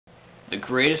The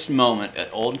greatest moment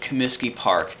at Old Comiskey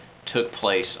Park took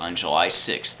place on July 6,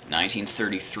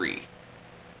 1933.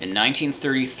 In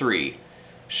 1933,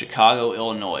 Chicago,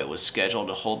 Illinois was scheduled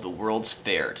to hold the World's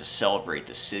Fair to celebrate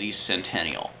the city's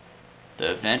centennial.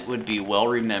 The event would be well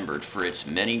remembered for its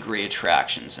many great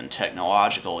attractions and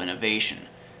technological innovation,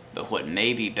 but what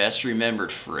may be best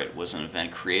remembered for it was an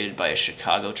event created by a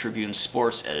Chicago Tribune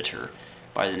sports editor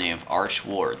by the name of Arch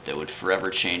Ward that would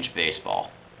forever change baseball.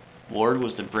 Ward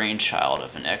was the brainchild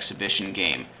of an exhibition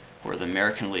game where the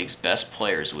American League's best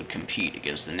players would compete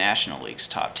against the National League's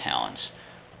top talents,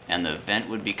 and the event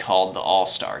would be called the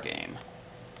All-Star Game.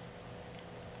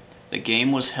 The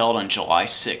game was held on July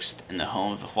 6th in the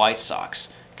home of the White Sox,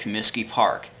 Comiskey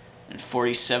Park, and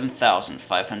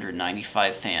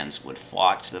 47,595 fans would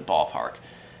flock to the ballpark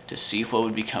to see what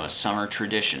would become a summer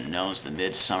tradition known as the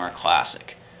Midsummer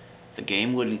Classic. The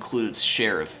game would include its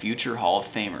share of future Hall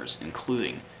of Famers,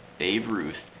 including Babe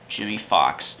Ruth, Jimmy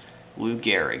Fox, Lou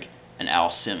Gehrig, and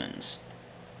Al Simmons.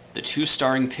 The two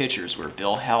starting pitchers were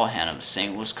Bill Hallahan of the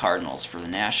St. Louis Cardinals for the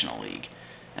National League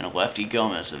and Lefty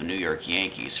Gomez of the New York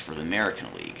Yankees for the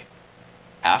American League.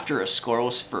 After a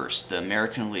scoreless first, the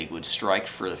American League would strike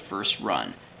for the first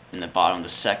run in the bottom of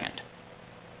the second.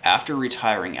 After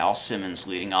retiring Al Simmons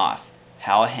leading off,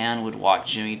 Hallahan would walk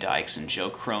Jimmy Dykes and Joe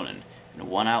Cronin, and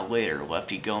 1 out later,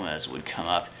 Lefty Gomez would come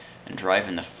up and drive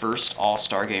in the first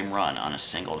All-Star Game run on a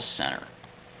single to center.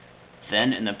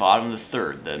 Then, in the bottom of the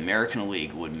third, the American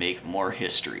League would make more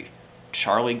history.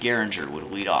 Charlie Gehringer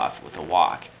would lead off with a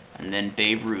walk, and then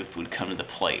Babe Ruth would come to the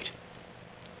plate.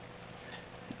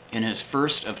 In his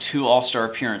first of 2 All-Star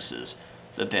appearances,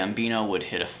 the Bambino would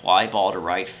hit a fly ball to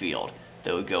right field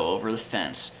that would go over the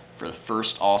fence for the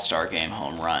first All-Star Game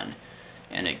home run,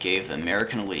 and it gave the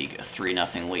American League a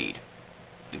 3-0 lead.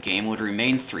 The game would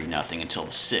remain 3-0 until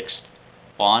the 6th.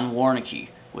 Lon Warnke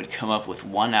would come up with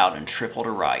 1 out and triple to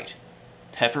right.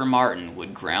 Pepper Martin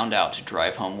would ground out to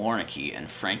drive home Warnke, and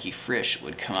Frankie Frisch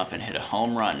would come up and hit a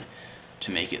home run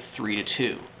to make it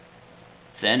 3-2.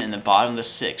 Then, in the bottom of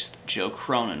the 6th, Joe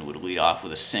Cronin would lead off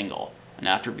with a single, and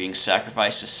after being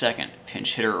sacrificed to second, pinch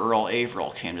hitter Earl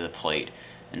Averill came to the plate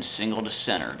and singled to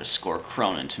center to score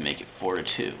Cronin to make it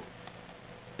 4-2.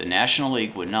 The National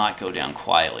League would not go down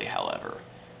quietly, however.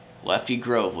 Lefty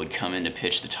Grove would come in to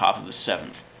pitch the top of the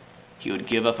 7th. He would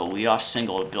give up a leadoff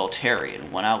single to Bill Terry,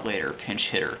 and 1 out later, pinch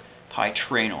hitter Pie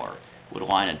Traynor would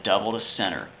line a double to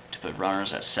center to put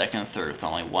runners at second and third with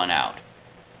only 1 out.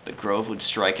 But Grove would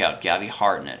strike out Gabby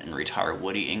Hartnett and retire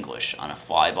Woody English on a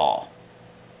fly ball.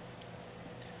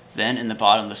 Then, in the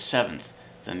bottom of the 7th,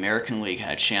 the American League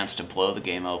had a chance to blow the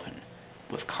game open.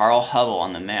 With Carl Hubble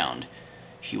on the mound,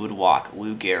 he would walk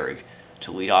Lou Gehrig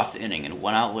to lead off the inning, and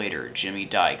 1 out later, Jimmy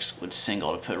Dykes would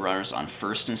single to put runners on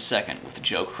first and second with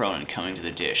Joe Cronin coming to the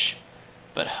dish.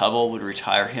 But Hubble would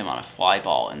retire him on a fly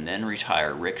ball and then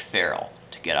retire Rick Farrell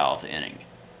to get out of the inning.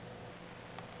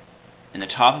 In the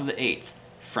top of the 8th,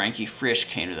 Frankie Frisch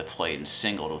came to the plate and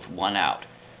singled with 1 out,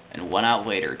 and 1 out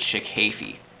later, Chick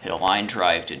Hafey hit a line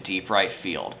drive to deep right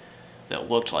field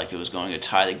that looked like it was going to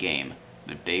tie the game,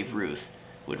 but Babe Ruth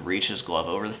would reach his glove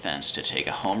over the fence to take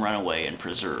a home run away and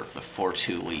preserve the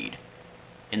 4-2 lead.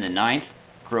 In the 9th,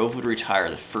 Grove would retire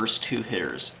the first 2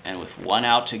 hitters, and with 1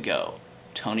 out to go,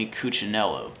 Tony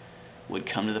Cuccinello would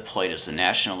come to the plate as the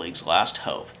National League's last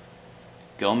hope.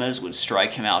 Gomez would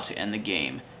strike him out to end the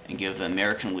game and give the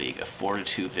American League a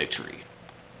 4-2 victory.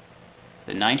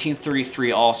 The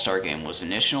 1933 All-Star Game was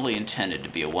initially intended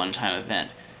to be a one-time event,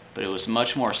 but it was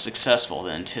much more successful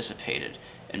than anticipated,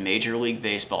 and Major League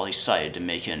Baseball decided to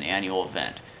make it an annual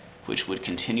event, which would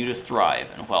continue to thrive,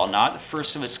 and while not the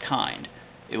first of its kind,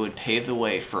 it would pave the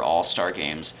way for All-Star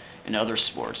Games in other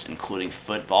sports, including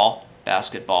football,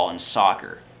 basketball, and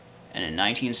soccer. And in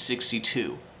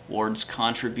 1962, Ward's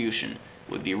contribution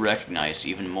would be recognized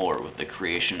even more with the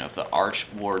creation of the Arch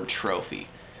Ward Trophy,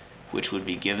 which would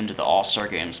be given to the All-Star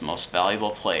Game's most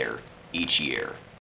valuable player each year.